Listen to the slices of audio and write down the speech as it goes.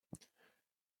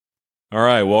All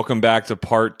right, welcome back to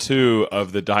part 2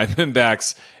 of the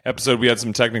Diamondbacks episode. We had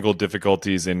some technical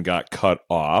difficulties and got cut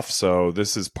off. So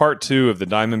this is part 2 of the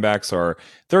Diamondbacks are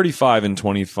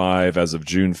 35-25 as of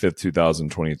June 5th,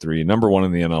 2023. Number 1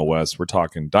 in the NL West. We're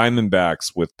talking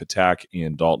Diamondbacks with Patak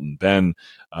and Dalton. Ben,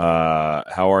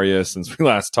 how are you since we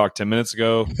last talked 10 minutes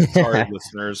ago? Sorry,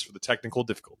 listeners, for the technical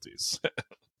difficulties.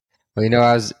 Well,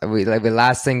 the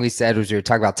last thing we said was we were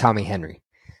talking about Tommy Henry.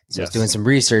 So I was doing some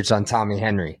research on Tommy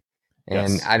Henry.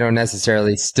 And I don't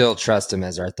necessarily still trust him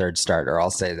as our third starter.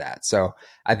 I'll say that. So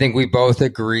I think we both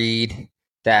agreed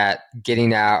that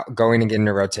going and getting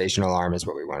a rotational arm is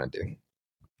what we want to do.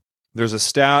 There's a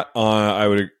stat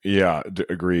on,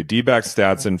 agree. D-back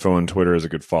stats info on Twitter is a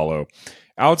good follow.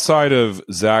 Outside of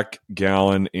Zach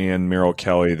Gallen and Merrill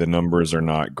Kelly, the numbers are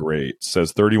not great. It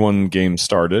says 31 games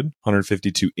started,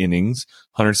 152 innings,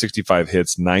 165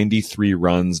 hits, 93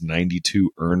 runs,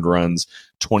 92 earned runs,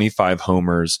 25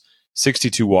 homers,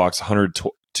 62 walks,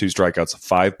 102 strikeouts,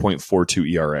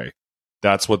 5.42 ERA.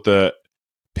 That's what the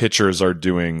pitchers are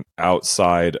doing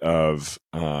outside of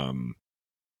Gallen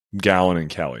and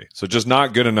Kelly. So just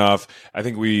not good enough. I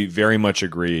think we very much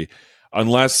agree.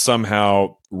 Unless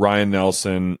somehow Ryan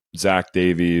Nelson, Zach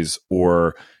Davies,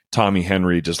 or Tommy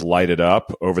Henry just light it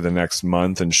up over the next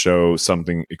month and show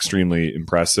something extremely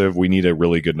impressive, we need a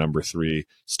really good number 3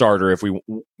 starter. If we,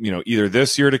 either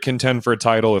this year to contend for a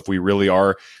title, if we really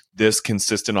are this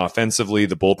consistent offensively,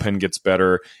 the bullpen gets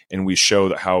better, and we show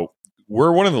that how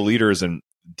we're one of the leaders in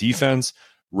defense,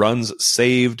 runs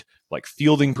saved, like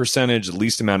fielding percentage, the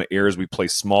least amount of errors. We play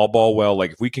small ball well.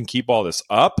 Like if we can keep all this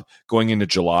up going into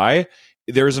July,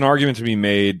 there's an argument to be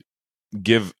made,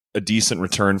 give a decent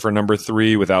return for number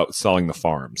 3 without selling the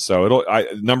farm. So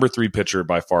number 3 pitcher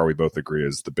by far, we both agree,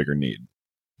 is the bigger need.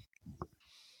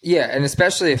 Yeah, and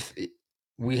especially if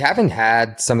we haven't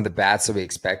had some of the bats that we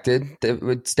expected that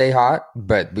would stay hot,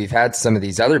 but we've had some of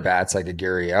these other bats like a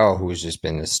Gurriel, who's just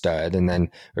been a stud, and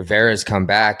then Rivera's come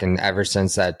back, and ever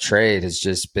since that trade has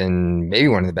just been maybe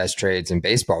one of the best trades in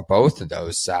baseball. Both of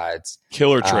those sides,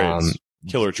 killer trades.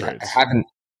 Killer trades.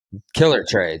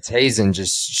 Hazen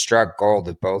just struck gold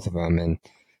with both of them, and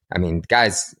I mean,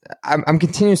 guys, I'm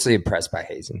continuously impressed by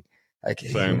Hazen. Like,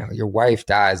 your wife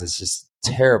dies, it's just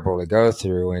terrible to go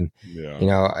through, and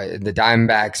the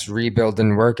Diamondbacks rebuild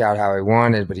didn't work out how he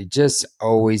wanted, but he just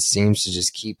always seems to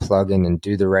just keep plugging and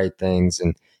do the right things,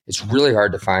 and it's really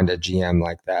hard to find a GM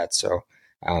like that. So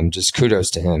just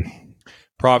kudos to him.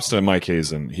 Props to Mike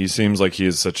Hazen. He seems like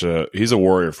he's a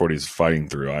warrior for what he's fighting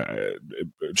through.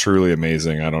 Truly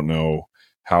amazing. I don't know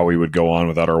how we would go on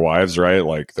without our wives, right?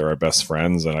 Like, they're our best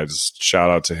friends, and I just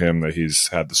shout out to him that he's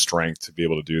had the strength to be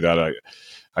able to do that.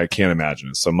 I can't imagine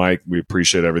it. So, Mike, we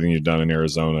appreciate everything you've done in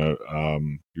Arizona.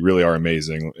 You really are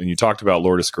amazing. And you talked about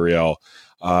Lourdes Gurriel.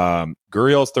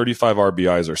 Gurriel's 35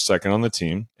 RBIs are second on the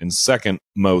team and second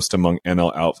most among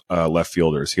NL left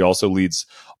fielders. He also leads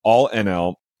all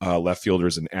NL left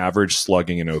fielders in average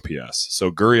slugging and OPS.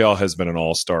 So Gurriel has been an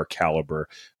all-star caliber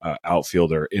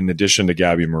outfielder, in addition to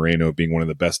Gabby Moreno being one of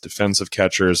the best defensive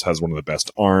catchers, has one of the best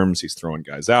arms. He's throwing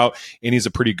guys out, and he's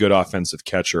a pretty good offensive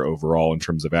catcher overall in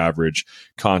terms of average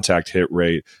contact hit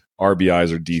rate.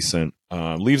 RBIs are decent.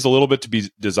 Leaves a little bit to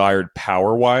be desired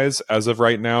power-wise as of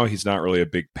right now. He's not really a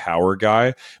big power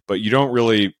guy, but you don't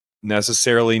really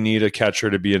necessarily need a catcher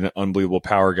to be an unbelievable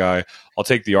power guy. I'll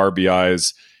take the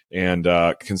RBIs and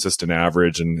consistent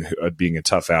average and being a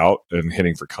tough out and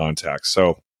hitting for contact.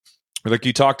 So like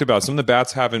you talked about, some of the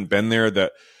bats haven't been there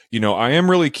that, I am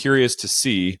really curious to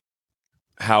see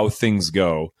how things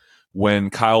go when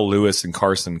Kyle Lewis and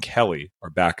Carson Kelly are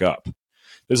back up.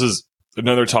 This is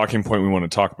another talking point we want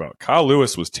to talk about. Kyle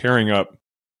Lewis was tearing up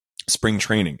spring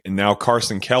training, and now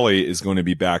Carson Kelly is going to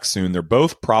be back soon. They're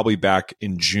both probably back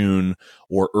in June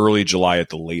or early July at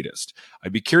the latest.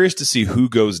 I'd be curious to see who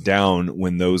goes down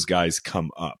when those guys come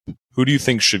up. Who do you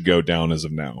think should go down as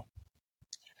of now?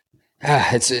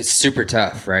 It's super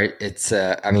tough, right? It's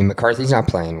McCarthy's not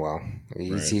playing well.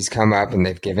 He's come up, and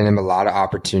they've given him a lot of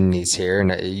opportunities here,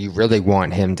 and you really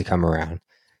want him to come around.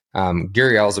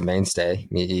 Gurriel's a mainstay.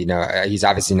 He's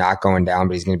obviously not going down,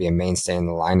 but he's going to be a mainstay in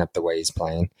the lineup the way he's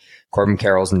playing. Corbin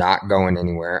Carroll's not going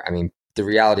anywhere. I mean, the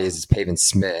reality is Pavin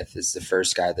Smith is the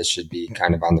first guy that should be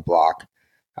kind of on the block.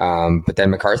 But then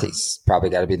McCarthy's probably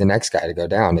got to be the next guy to go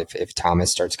down if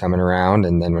Thomas starts coming around,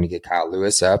 and then when you get Kyle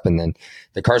Lewis up, and then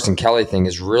the Carson Kelly thing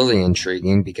is really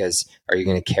intriguing because are you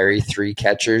going to carry 3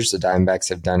 catchers? The Diamondbacks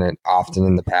have done it often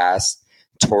in the past.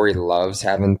 Torrey loves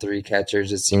having 3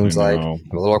 catchers, it seems like. I'm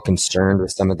a little concerned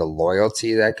with some of the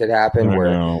loyalty that could happen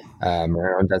where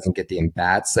Moreno doesn't get the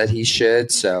at-bats that he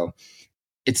should. So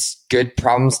it's good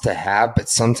problems to have, but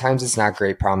sometimes it's not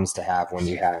great problems to have when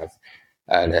you have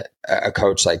a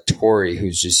coach like Torrey,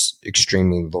 who's just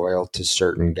extremely loyal to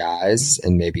certain guys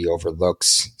and maybe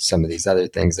overlooks some of these other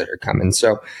things that are coming.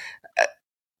 So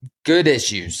good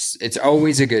issues. It's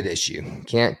always a good issue.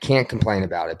 Can't complain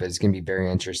about it, but it's going to be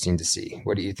very interesting to see.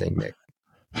 What do you think, Nick?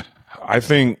 I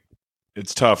think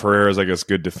it's tough. Herrera's, I guess,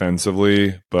 good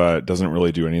defensively, but doesn't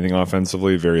really do anything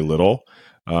offensively, very little.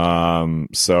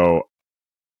 So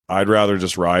I'd rather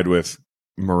just ride with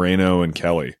Moreno and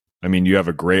Kelly. I mean, you have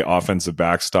a great offensive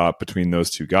backstop between those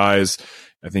two guys.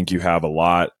 I think you have a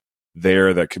lot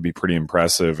there that could be pretty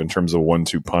impressive in terms of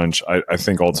 1-2 punch. I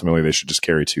think ultimately they should just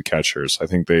carry two catchers. I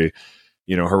think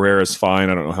Herrera's fine.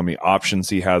 I don't know how many options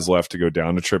he has left to go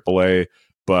down to AAA,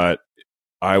 but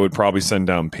I would probably send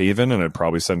down Pavin, and I'd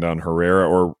probably send down Herrera,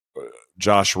 or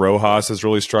Josh Rojas is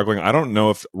really struggling. I don't know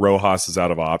if Rojas is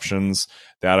out of options.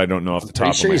 That I don't know off the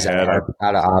top of my head.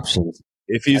 Out of options.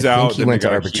 If he's out, he went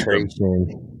to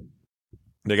arbitration.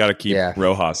 They got to keep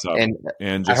Rojas up.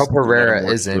 And I hope Herrera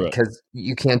isn't, because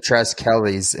you can't trust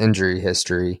Kelly's injury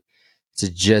history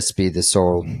to just be the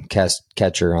sole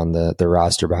catcher on the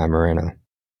roster behind Moreno.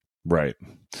 Right.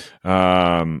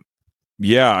 Then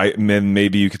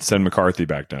maybe you could send McCarthy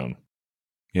back down,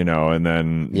 and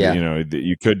then,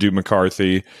 you could do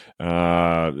McCarthy.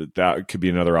 That could be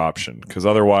another option, because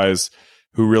otherwise,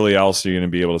 who really else are you going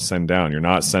to be able to send down? You're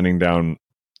not sending down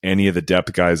any of the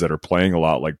depth guys that are playing a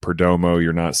lot, like Perdomo.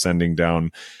 You're not sending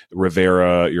down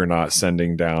Rivera. You're not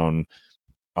sending down,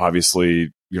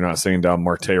 obviously, you're not sending down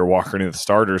Marte or Walker, any of the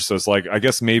starters. So it's like, I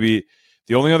guess maybe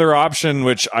the only other option,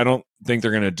 which I don't think they're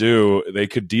going to do, they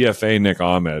could DFA Nick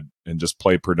Ahmed and just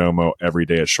play Perdomo every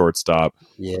day at shortstop.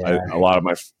 Yeah.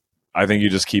 I think you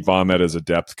just keep Ahmed as a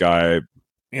depth guy,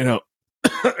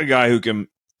 a guy who can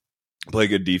play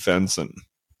good defense, and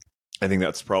I think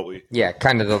that's probably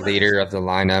kind of the leader of the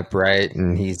lineup, right?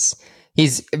 And he's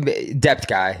a depth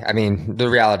guy. I mean, the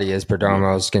reality is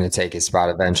Perdomo's going to take his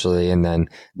spot eventually, and then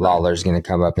Lawler's going to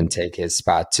come up and take his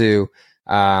spot too.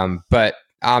 But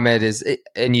Ahmed is,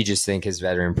 and you just think his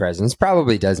veteran presence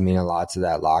probably does mean a lot to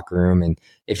that locker room. And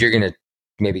if you're going to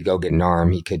maybe go get an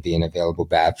arm, he could be an available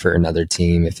bat for another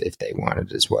team if they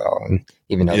wanted as well. And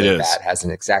even though the bat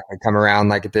hasn't exactly come around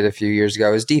like it did a few years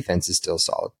ago, his defense is still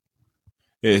solid.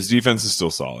 Yeah, his defense is still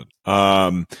solid.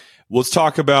 Let's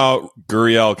talk about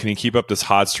Gurriel. Can he keep up this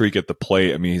hot streak at the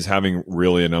plate? I mean, he's having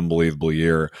really an unbelievable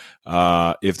year.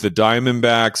 If the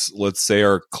Diamondbacks, let's say,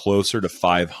 are closer to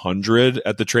 500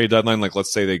 at the trade deadline, like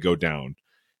let's say they go down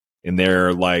and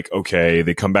they're like, okay,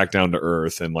 they come back down to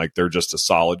earth and like they're just a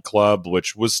solid club,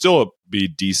 which would still be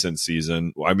decent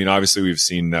season. I mean, obviously we've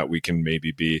seen that we can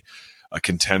maybe be a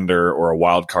contender or a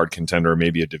wild card contender, or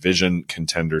maybe a division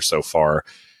contender so far.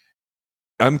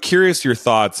 I'm curious your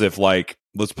thoughts if, like,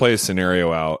 let's play a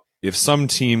scenario out. If some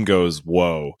team goes,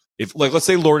 whoa, if, like, let's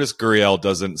say Lourdes Gurriel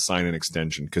doesn't sign an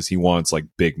extension because he wants, like,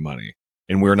 big money,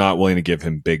 and we're not willing to give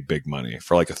him big money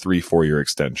for, like, a 3-4 year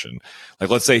extension.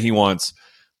 Like, let's say he wants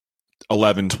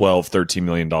 $11, $12, $13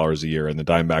 million a year, and the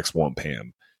Diamondbacks won't pay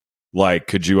him. Like,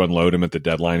 could you unload him at the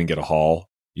deadline and get a haul,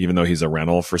 even though he's a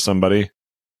rental for somebody?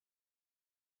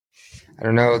 I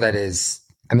don't know. That is...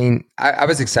 I mean, I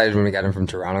was excited when we got him from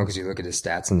Toronto because you look at his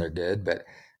stats and they're good, but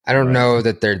I don't know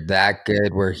that they're that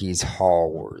good where he's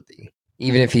haul worthy,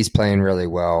 even if he's playing really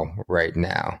well right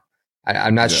now.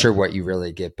 I'm not sure what you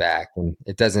really get back, and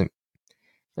it doesn't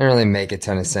really make a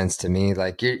ton of sense to me.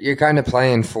 Like you're kind of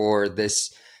playing for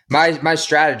this. My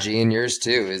strategy, and yours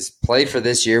too, is play for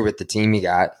this year with the team you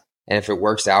got, and if it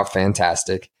works out,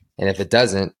 fantastic, and if it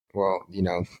doesn't, well,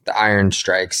 the iron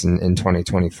strikes in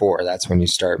 2024. That's when you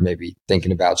start maybe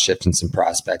thinking about shifting some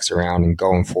prospects around and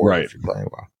going forward if you're playing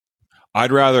well.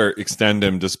 I'd rather extend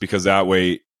him just because that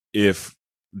way, if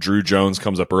Drew Jones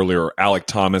comes up earlier or Alec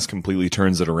Thomas completely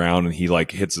turns it around and he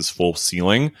like hits his full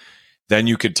ceiling, then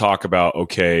you could talk about,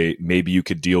 okay, maybe you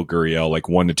could deal Gurriel like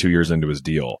 1 to 2 years into his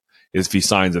deal. If he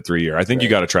signs a 3 year, I think you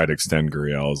got to try to extend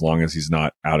Gurriel as long as he's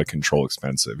not out of control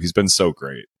expensive. He's been so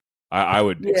great. I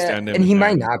would extend him. And he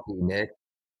might not be, Nick.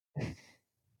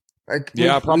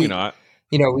 Probably not.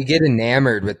 We get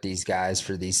enamored with these guys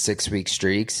for these 6-week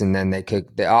streaks, and then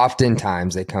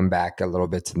oftentimes they come back a little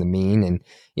bit to the mean. And,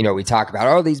 we talk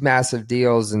about, these massive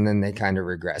deals, and then they kind of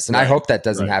regress. And I hope that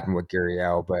doesn't happen with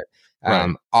Gurriel, but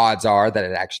odds are that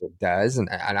it actually does. And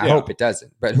I hope it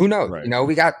doesn't. But who knows?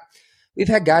 Right. We've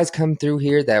had guys come through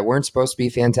here that weren't supposed to be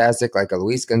fantastic, like a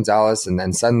Luis Gonzalez, and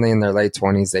then suddenly in their late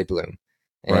 20s, they bloom.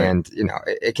 And,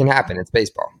 it can happen. It's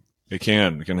baseball. It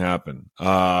can happen.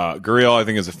 Gurriel, I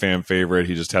think, is a fan favorite.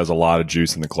 He just has a lot of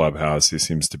juice in the clubhouse. He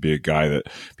seems to be a guy that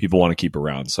people want to keep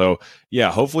around. So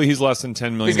yeah, hopefully he's less than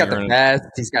 10 million. He's got the vest.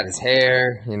 He's got his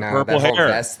hair. The purple that whole hair.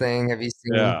 vest thing. Have you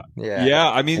seen?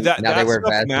 Yeah. I mean, now that they wear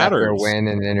stuff vests matters. after a win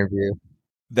in an interview.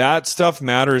 That stuff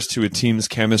matters to a team's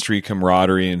chemistry,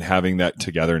 camaraderie, and having that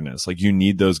togetherness. Like, you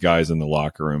need those guys in the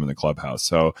locker room, in the clubhouse.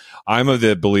 So I'm of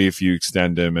the belief you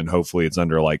extend him, and hopefully it's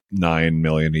under like $9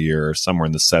 million a year, or somewhere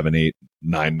in the $7, $8,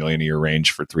 $9 million a year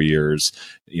range for 3 years.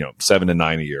 $7 to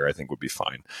 $9 a year, I think would be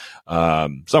fine.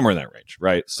 Somewhere in that range,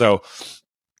 right? So,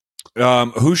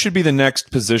 who should be the next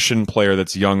position player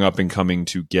that's young, up and coming,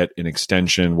 to get an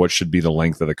extension? What should be the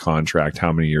length of the contract?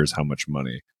 How many years? How much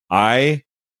money? I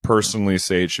personally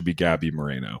say it should be Gabby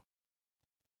Moreno.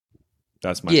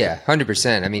 That's my pick.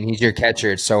 100%. I mean, he's your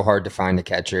catcher. It's so hard to find a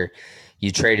catcher. You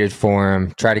traded for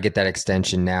him. Try to get that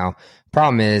extension now.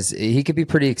 Problem is, he could be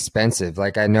pretty expensive.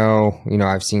 Like, I know,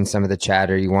 I've seen some of the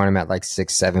chatter. You want him at like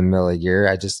 $6-7 mil a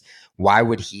year. Why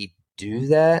would he do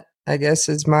that? I guess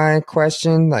is my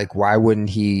question. Like, why wouldn't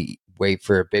he wait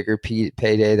for a bigger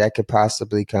payday that could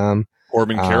possibly come?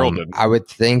 Corbin Carrol did. I would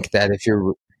think that if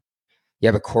you're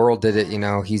but Coral did it.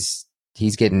 He's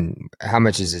getting, how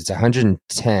much is it? It's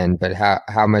 110, but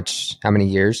how many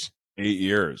years? 8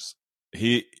 years.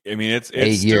 It's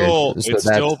 8 still years. It's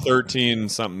still 13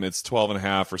 something. It's 12 and a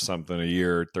half or something a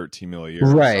year, 13 mil a year.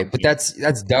 Right, but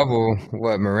that's double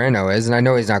what Moreno is, and I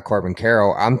know he's not Corbin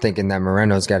Carrol. I'm thinking that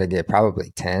Moreno's got to get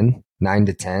probably 9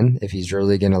 to 10 if he's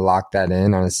really going to lock that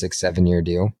in on a 6-7 year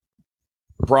deal.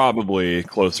 Probably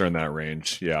closer in that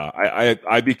range. Yeah,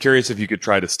 I'd be curious if you could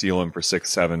try to steal him for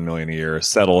 $6-7 million a year,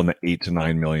 settle in the $8 to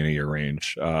 $9 million a year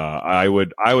range. I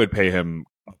would pay him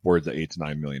upwards of $8 to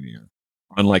 $9 million a year,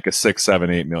 unlike a $6, $7,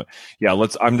 $8 million. Yeah,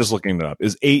 I'm just looking it up.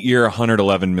 Is 8 year,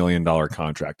 $111 million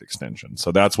contract extension.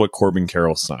 So that's what Corbin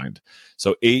Carrol signed.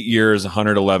 So 8 years,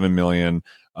 $111 million.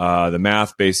 The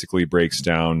math basically breaks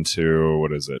down to,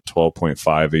 what is it,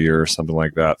 12.5 a year or something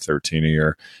like that, 13 a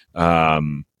year.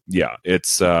 Yeah,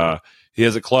 it's he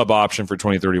has a club option for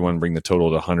 2031, bring the total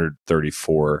to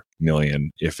 134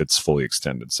 million if it's fully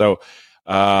extended. So,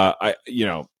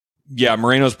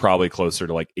 Moreno's probably closer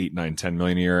to like 8, 9, 10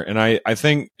 million a year. And I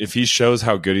think if he shows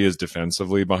how good he is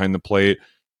defensively behind the plate,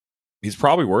 he's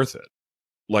probably worth it.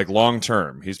 Like, long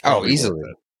term, he's probably easily worth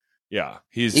it. Yeah,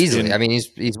 he's easily. I mean,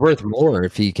 he's worth more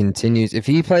if he continues. If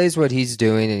he plays what he's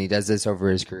doing and he does this over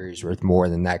his career, he's worth more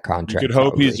than that contract. You could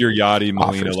hope he's your Yadi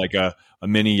Molina, like a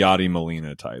mini Yadi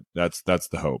Molina type. That's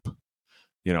the hope.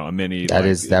 A mini.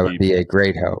 That would be a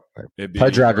great hope.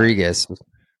 Pudge Rodriguez,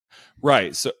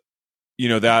 right? So,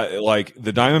 that, like,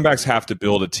 the Diamondbacks have to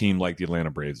build a team like the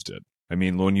Atlanta Braves did. I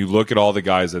mean, when you look at all the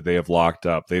guys that they have locked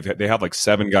up, they have like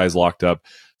 7 guys locked up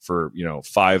for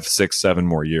 5, 6, 7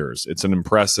 more years. It's an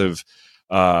impressive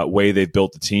way they've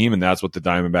built the team, and that's what the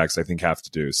Diamondbacks, I think, have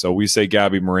to do. So we say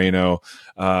Gabby Moreno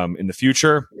in the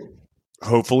future.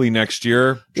 Hopefully next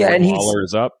year, Jordan Lawler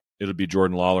is up. It'll be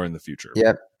Jordan Lawler in the future.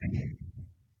 Yep.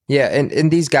 Yeah,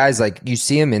 and these guys, like, you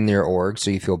see them in their org, so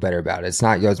you feel better about it. It's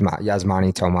not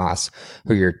Yasmani Tomas,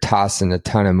 who you're tossing a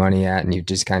ton of money at, and you're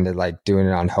just kind of like doing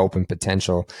it on hope and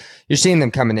potential. You're seeing them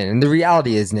coming in. And the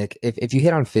reality is, Nick, if you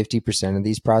hit on 50% of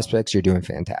these prospects, you're doing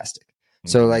fantastic. Mm-hmm.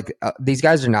 So, like, these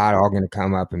guys are not all going to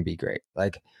come up and be great.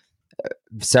 Like,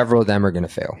 several of them are going to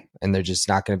fail, and they're just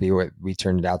not going to be what we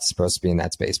turned it out supposed to be, and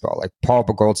that's baseball. Like, Paul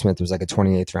Goldsmith was like a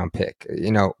 28th round pick.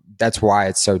 That's why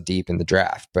it's so deep in the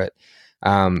draft. But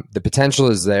the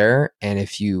potential is there, and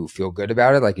if you feel good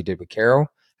about it, like you did with Carroll,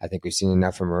 I think we've seen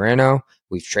enough from Moreno.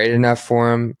 We've traded enough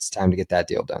for him. It's time to get that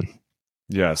deal done.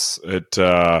 Yes,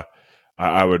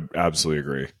 I would absolutely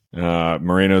agree.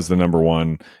 Moreno's the number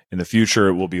one. In the future,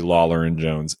 it will be Lawler and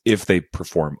Jones if they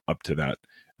perform up to that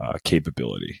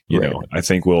capability. I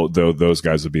think those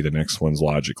guys would be the next ones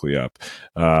logically up.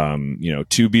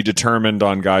 To be determined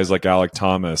on guys like Alec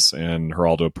Thomas and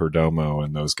Geraldo Perdomo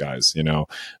and those guys.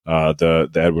 The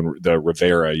Edwin, the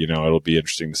Rivera. It'll be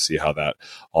interesting to see how that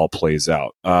all plays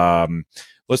out.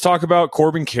 Let's talk about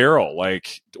Corbin Carrol.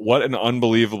 Like, what an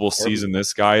unbelievable season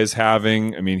this guy is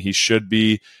having. I mean, he should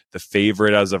be the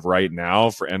favorite as of right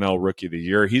now for NL Rookie of the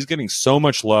Year. He's getting so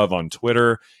much love on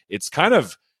Twitter. It's kind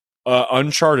of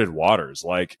uncharted waters.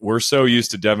 Like, we're so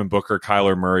used to Devin Booker,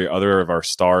 Kyler Murray, other of our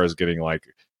stars getting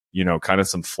kind of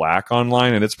some flack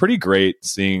online, and it's pretty great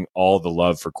seeing all the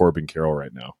love for Corbin Carrol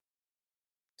right now.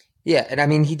 Yeah, and I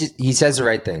mean, he says the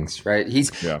right things, right? You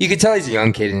can tell he's a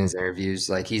young kid in his interviews.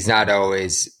 Like, he's not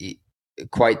always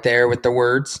quite there with the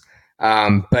words,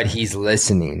 but he's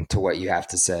listening to what you have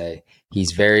to say.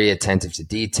 He's very attentive to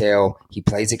detail. He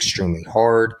plays extremely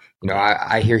hard.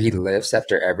 I hear he lifts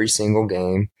after every single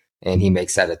game. and he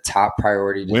makes that a top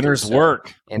priority to Winners do so.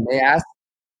 work. And they asked,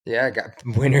 yeah, I got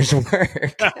winners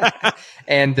work.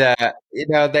 And,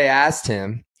 they asked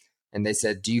him and they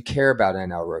said, do you care about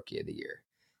NL Rookie of the Year?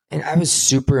 And I was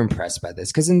super impressed by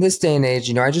this because in this day and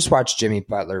age, I just watched Jimmy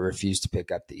Butler refuse to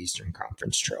pick up the Eastern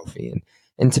Conference trophy.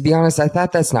 And to be honest, I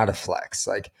thought that's not a flex.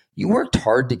 Like, you worked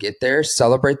hard to get there.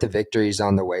 Celebrate the victories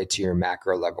on the way to your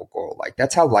macro level goal. Like,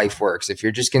 that's how life works. If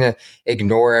you're just going to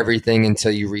ignore everything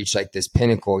until you reach like this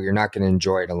pinnacle, you're not going to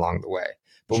enjoy it along the way.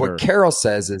 But Sure. what Carroll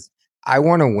says is, I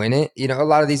want to win it. A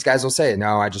lot of these guys will say,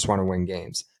 no, I just want to win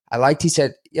games. He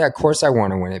said, yeah, of course I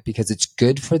want to win it because it's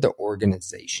good for the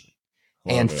organization.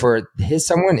 For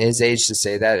someone his age to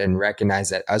say that and recognize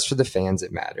that us for the fans,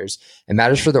 it matters. It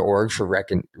matters for the org for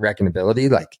reckonability.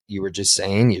 Like you were just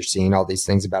saying, you're seeing all these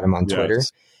things about him on Twitter.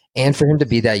 And for him to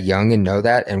be that young and know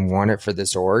that and want it for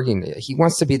this org, he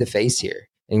wants to be the face here.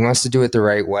 And he wants to do it the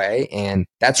right way. And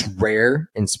that's rare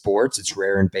in sports. It's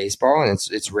rare in baseball. And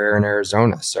it's rare in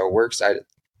Arizona. So we're excited.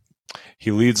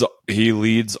 He leads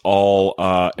all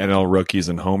NL rookies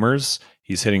in homers.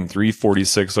 He's hitting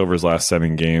 346 over his last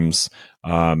 7 games.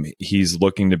 He's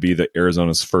looking to be the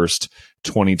Arizona's first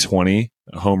 2020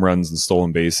 home runs and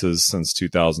stolen bases since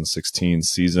 2016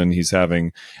 season.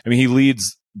 He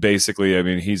leads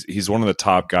basically. He's one of the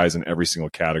top guys in every single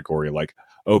category, like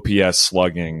OPS,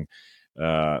 slugging,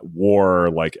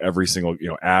 WAR, like every single,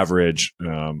 average,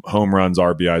 home runs,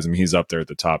 RBIs. He's up there at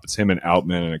the top. It's him and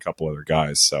Outman and a couple other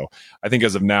guys. So I think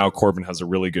as of now, Corbin has a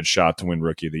really good shot to win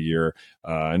Rookie of the Year.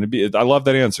 I love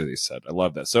that answer they said. I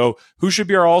love that. So who should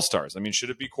be our all-stars? Should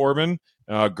it be Corbin,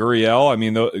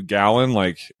 Gurriel? Gallen,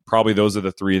 like probably those are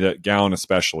the three that Gallen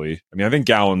especially. I think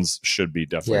Gallen's should be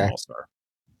definitely an all-star.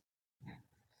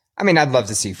 I'd love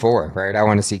to see 4, right? I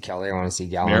want to see Kelly. I want to see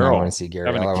Gallen. I want to see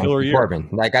Gurriel. I want to see Corbin.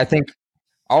 Like, I think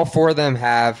all 4 of them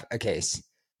have a case.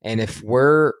 And if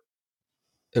we're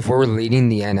leading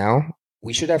the NL,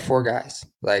 we should have 4 guys.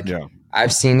 Like,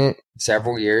 I've seen it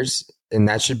several years, and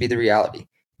that should be the reality.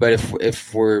 But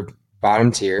if we're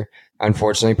bottom tier,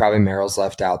 unfortunately, probably Merrill's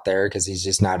left out there because he's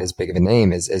just not as big of a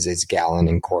name as Gallen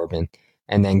and Corbin.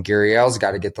 And then Gurriel's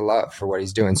got to get the love for what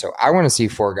he's doing. So I want to see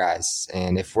 4 guys.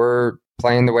 And if we're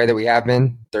playing the way that we have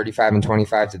been, 35 and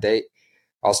 25 to date,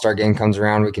 All-Star game comes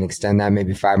around, we can extend that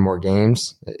maybe 5 more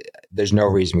games. There's no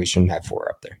reason we shouldn't have 4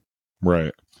 up there.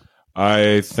 Right.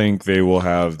 I think they will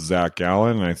have Zach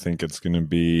Gallen. I think it's going to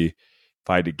be, if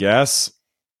I had to guess,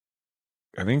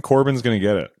 I think Corbin's going to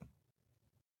get it.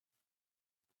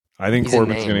 I think He's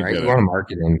Corbin's going to get it. You want to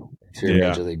market him if you're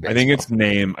Major League Baseball. I think it's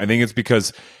name. I think it's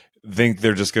because I think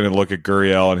they're just going to look at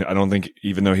Gurriel, and I don't think,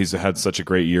 even though he's had such a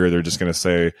great year, they're just going to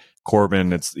say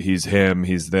Corbin. He's him,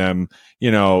 he's them.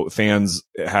 Fans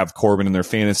have Corbin in their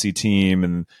fantasy team,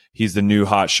 and he's the new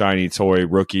hot shiny toy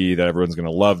rookie that everyone's going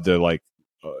to love to like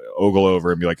ogle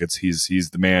over and be like, he's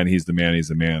the man, he's the man, he's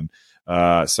the man.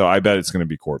 So I bet it's going to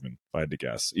be Corbin, if I had to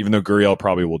guess. Even though Gurriel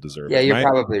probably will deserve it. Yeah, you're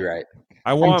probably right.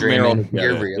 I want Merrill to get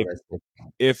You're it. realistic.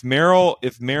 If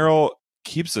Merrill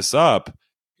keeps this up,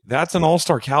 that's an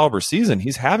all-star caliber season.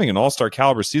 He's having an all-star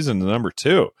caliber season in the number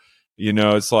 2.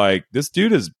 It's like this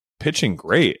dude is pitching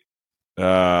great.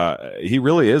 He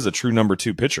really is a true number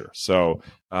 2 pitcher. So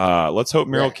let's hope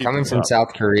Merrill keeps coming from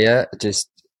South Korea, just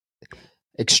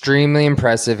extremely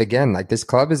impressive. Again, like this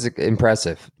club is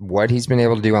impressive. What he's been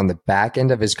able to do on the back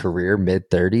end of his career,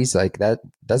 mid-30s, like that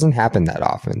doesn't happen that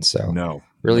often. So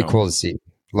really cool to see.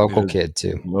 Local kid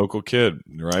too. Local kid,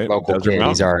 right? Local Desert kid. Mountain.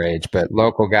 He's our age, but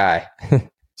local guy.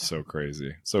 So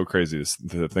crazy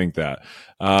to think that.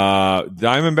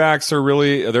 Diamondbacks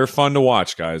are they're fun to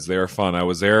watch, guys. They are fun. I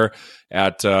was there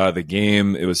at the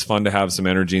game. It was fun to have some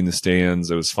energy in the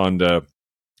stands. It was fun to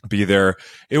be there.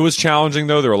 It was challenging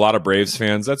though. There were a lot of Braves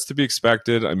fans. That's to be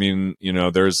expected. There's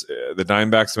the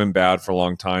Diamondbacks have been bad for a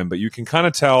long time, but you can kind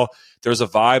of tell there's a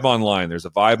vibe online. There's a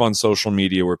vibe on social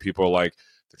media where people are like,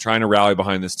 they're trying to rally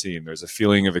behind this team. There's a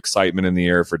feeling of excitement in the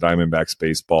air for Diamondbacks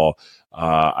baseball.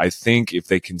 I think if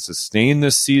they can sustain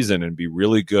this season and be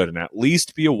really good and at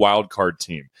least be a wild card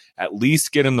team, at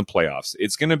least get in the playoffs.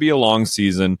 It's going to be a long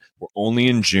season. We're only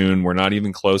in June. We're not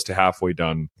even close to halfway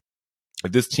done.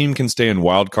 If this team can stay in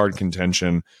wild card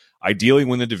contention, ideally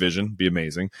win the division, be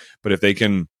amazing. But if they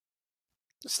can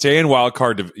stay in wild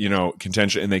card,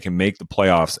 contention, and they can make the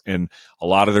playoffs, and a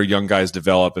lot of their young guys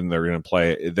develop and they're going to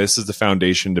play, this is the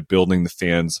foundation to building the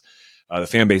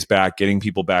fan base back, getting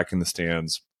people back in the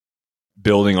stands,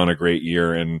 building on a great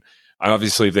year. And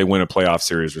obviously if they win a playoff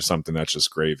series or something, that's just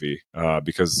gravy,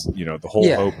 because the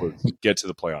whole hope was get to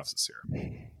the playoffs this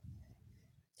year.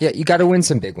 Yeah, you got to win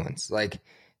some big ones. Like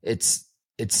it's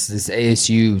it's this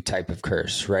ASU type of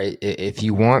curse, right? If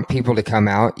you want people to come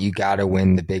out, you got to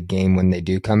win the big game when they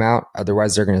do come out.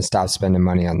 Otherwise, they're going to stop spending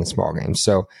money on the small games.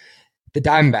 So the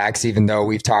Diamondbacks, even though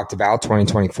we've talked about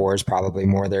 2024 is probably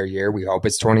more their year, we hope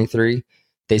it's 23.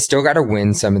 They still got to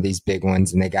win some of these big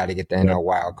ones, and they got to get the NL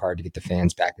wild card to get the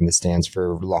fans back in the stands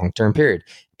for a long-term period.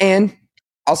 And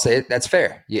I'll say it, that's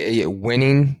fair.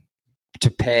 Winning to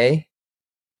pay,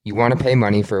 you want to pay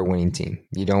money for a winning team.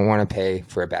 You don't want to pay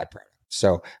for a bad product.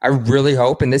 So I really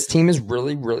hope, and this team is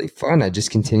really, really fun. I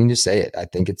just continue to say it. I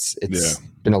think it's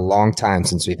been a long time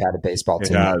since we've had a baseball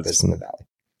team like this in the Valley.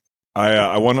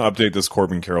 I want to update this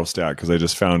Corbin Carrol stat because I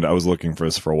just found I was looking for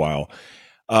this for a while.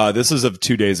 This is of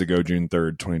 2 days ago, June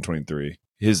 3rd, 2023.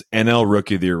 His NL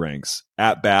Rookie of the Year ranks: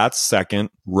 at bats, second;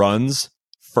 runs,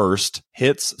 first;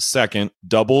 hits, second;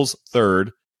 doubles,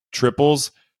 third;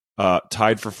 triples,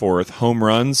 tied for fourth; home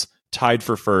runs, tied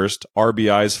for first;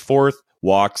 RBIs, fourth;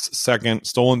 walks, second;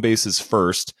 stolen bases,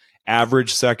 first;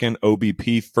 average, second;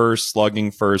 OBP, first;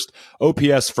 slugging, first;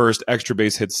 OPS, first; extra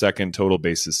base hits, second; total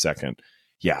bases, second.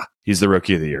 Yeah, he's the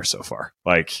Rookie of the Year so far.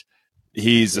 Like,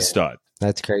 he's a stud.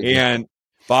 That's crazy. And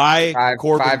by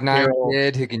 5'9"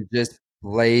 kid who can just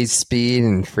blaze speed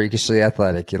and freakishly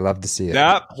athletic. You love to see it.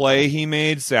 That play he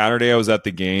made Saturday, I was at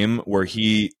the game where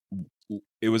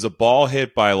it was a ball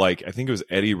hit by, like, I think it was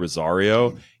Eddie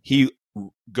Rosario. He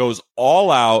goes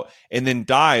all out and then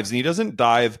dives, and he doesn't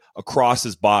dive across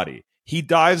his body. He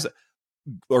dives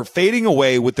or fading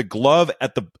away with the glove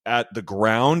at the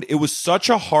ground. It was such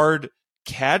a hard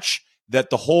catch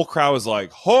that the whole crowd was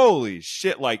like, holy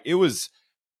shit. Like, it was,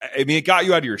 I mean, it got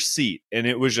you out of your seat, and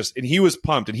it was just, and he was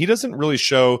pumped, and he doesn't really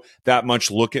show that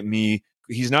much look at me.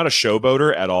 He's not a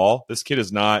showboater at all. This kid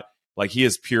is not, like, he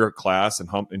has pure class and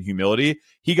hump and humility.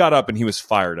 He got up and he was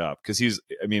fired up because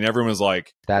everyone was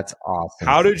like, that's awesome.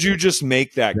 How did you just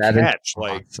make that catch?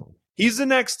 Like, awesome. He's the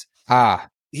next,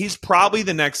 he's probably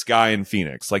the next guy in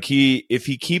Phoenix. Like, if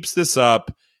he keeps this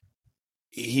up,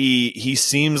 he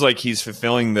seems like he's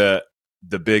fulfilling the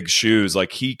big shoes.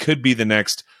 Like, he could be the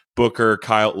next Booker,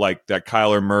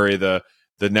 Kyler Murray, the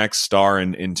next star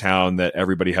in town that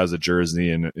everybody has a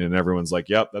jersey and everyone's like,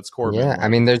 yep, that's Corbin. Yeah, I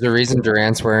mean, there's a reason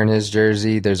Durant's wearing his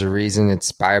jersey. There's a reason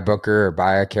it's buy a Booker or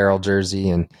buy a Carroll jersey.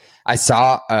 And I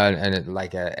saw an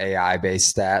AI based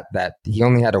stat that he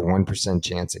only had a 1%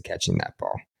 chance of catching that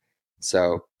ball.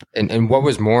 So, and what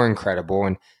was more incredible,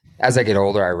 and as I get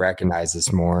older, I recognize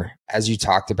this more. As you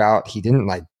talked about, he didn't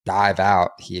like dive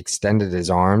out. He extended his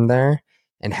arm there,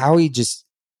 and how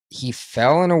he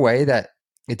fell in a way that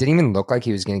it didn't even look like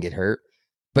he was going to get hurt.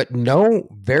 But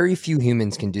very few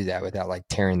humans can do that without like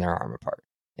tearing their arm apart.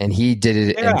 And he did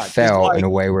it and fell in a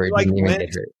way where he didn't even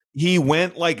get hurt. He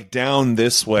went like down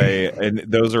this way, and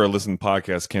those are listening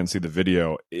podcasts can't see the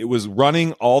video. It was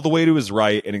running all the way to his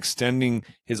right and extending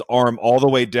his arm all the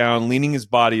way down, leaning his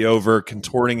body over,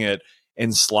 contorting it,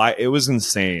 and slide. It was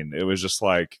insane. It was just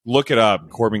like, look it up.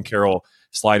 Corbin Carrol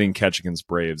sliding catch against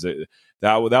Braves.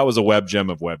 That was a web gem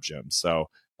of web gems. So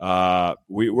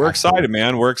we're excited,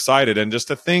 man. We're excited. And just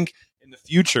to think in the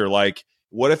future, like,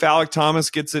 what if Alek Thomas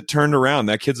gets it turned around?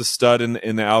 That kid's a stud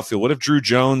in the outfield. What if Drew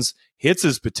Jones hits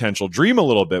his potential? Dream a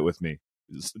little bit with me,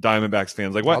 Diamondbacks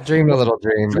fans. Like, what? I'll dream a little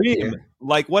dream.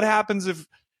 Like, what happens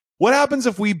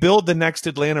if we build the next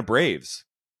Atlanta Braves?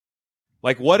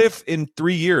 Like, what if in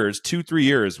 3 years, 2-3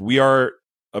 years, we are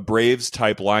a Braves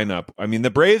type lineup? I mean,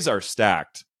 the Braves are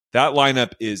stacked. That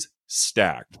lineup is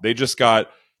stacked. They just got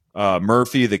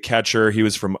Murphy, the catcher. He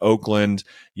was from Oakland.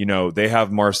 You know, they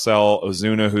have Marcell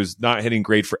Ozuna, who's not hitting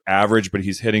great for average, but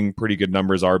he's hitting pretty good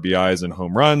numbers, RBIs and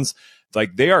home runs.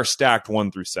 Like, they are stacked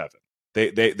 1 through 7.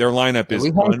 Their lineup is. We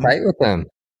hung tight with them.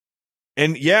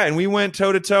 And yeah, and we went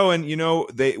toe to toe, and we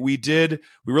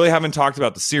really haven't talked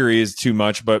about the series too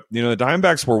much, but the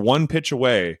Diamondbacks were 1 pitch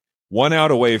away, 1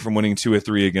 out away from winning 2 or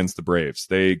 3 against the Braves.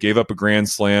 They gave up a grand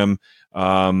slam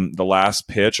the last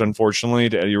pitch, unfortunately,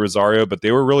 to Eddie Rosario, but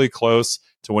they were really close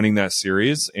to winning that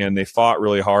series, and they fought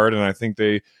really hard, and I think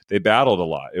they battled a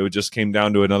lot. It just came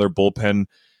down to another bullpen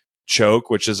choke,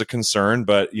 which is a concern,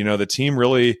 but the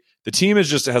team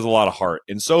has a lot of heart,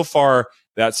 and so far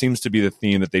that seems to be the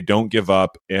theme, that they don't give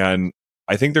up, and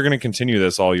I think they're going to continue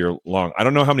this all year long. I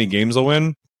don't know how many games they'll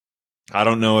win. I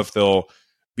don't know if they'll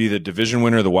be the division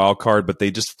winner, the wild card, but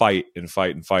they just fight and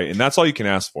fight and fight, and that's all you can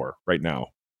ask for right now.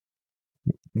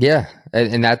 Yeah,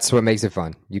 and that's what makes it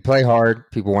fun. You play hard,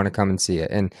 people want to come and see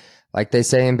it, and like they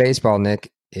say in baseball,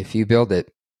 Nick, if you build it,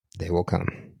 they will come.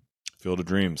 Field of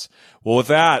Dreams. Well, with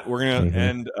that, we're going to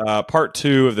end part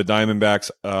 2 of the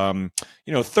Diamondbacks,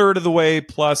 third of the way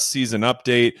plus season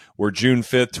update. We're June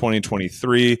 5th,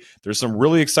 2023. There's some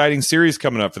really exciting series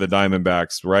coming up for the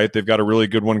Diamondbacks, right? They've got a really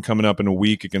good one coming up in a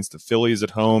week against the Phillies at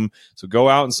home. So go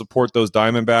out and support those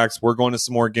Diamondbacks. We're going to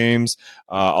some more games.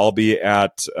 I'll be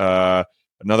at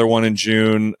another one in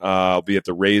June. I'll be at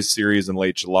the Rays series in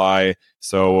late July.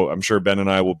 So I'm sure Ben and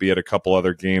I will be at a couple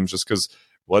other games just because,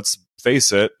 let's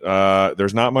face it,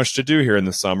 there's not much to do here in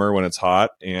the summer when it's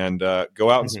hot. And go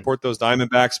out and support those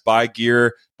Diamondbacks, buy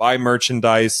gear, buy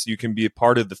merchandise. You can be a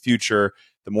part of the future.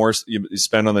 The more you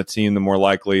spend on the team, the more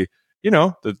likely,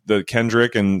 the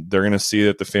Kendrick, and they're going to see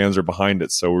that the fans are behind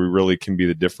it. So we really can be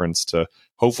the difference to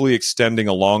hopefully extending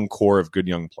a long core of good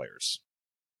young players.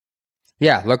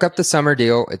 Yeah, look up the summer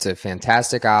deal. It's a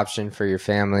fantastic option for your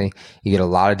family. You get a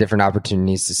lot of different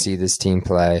opportunities to see this team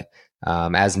play.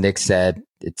 As Nick said,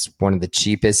 it's one of the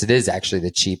cheapest. It is actually the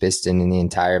cheapest in the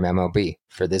entire MLB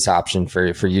for this option for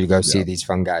you to go see these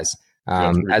fun guys.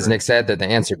 As Nick said, they're the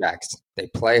answer backs. They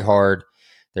play hard.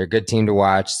 They're a good team to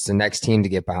watch. It's the next team to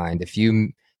get behind. If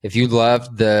you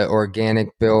loved the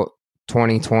organic built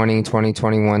 2020,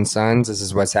 2021 Suns, this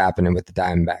is what's happening with the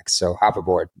Diamondbacks. So hop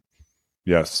aboard.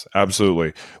 Yes,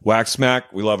 absolutely. Wax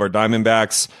smack. We love our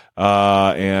Diamondbacks.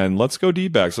 And let's go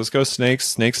D-backs. Let's go Snakes.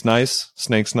 Snakes nice.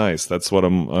 Snakes nice. That's what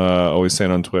I'm always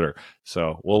saying on Twitter.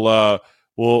 So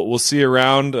we'll see you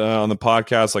around on the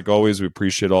podcast. Like always, we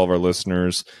appreciate all of our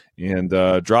listeners. And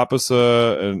drop us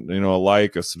a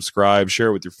like, a subscribe, share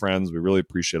it with your friends. We really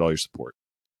appreciate all your support.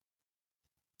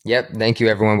 Yep. Thank you,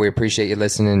 everyone. We appreciate you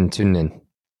listening and tuning in.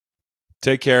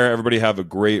 Take care. Everybody have a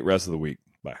great rest of the week.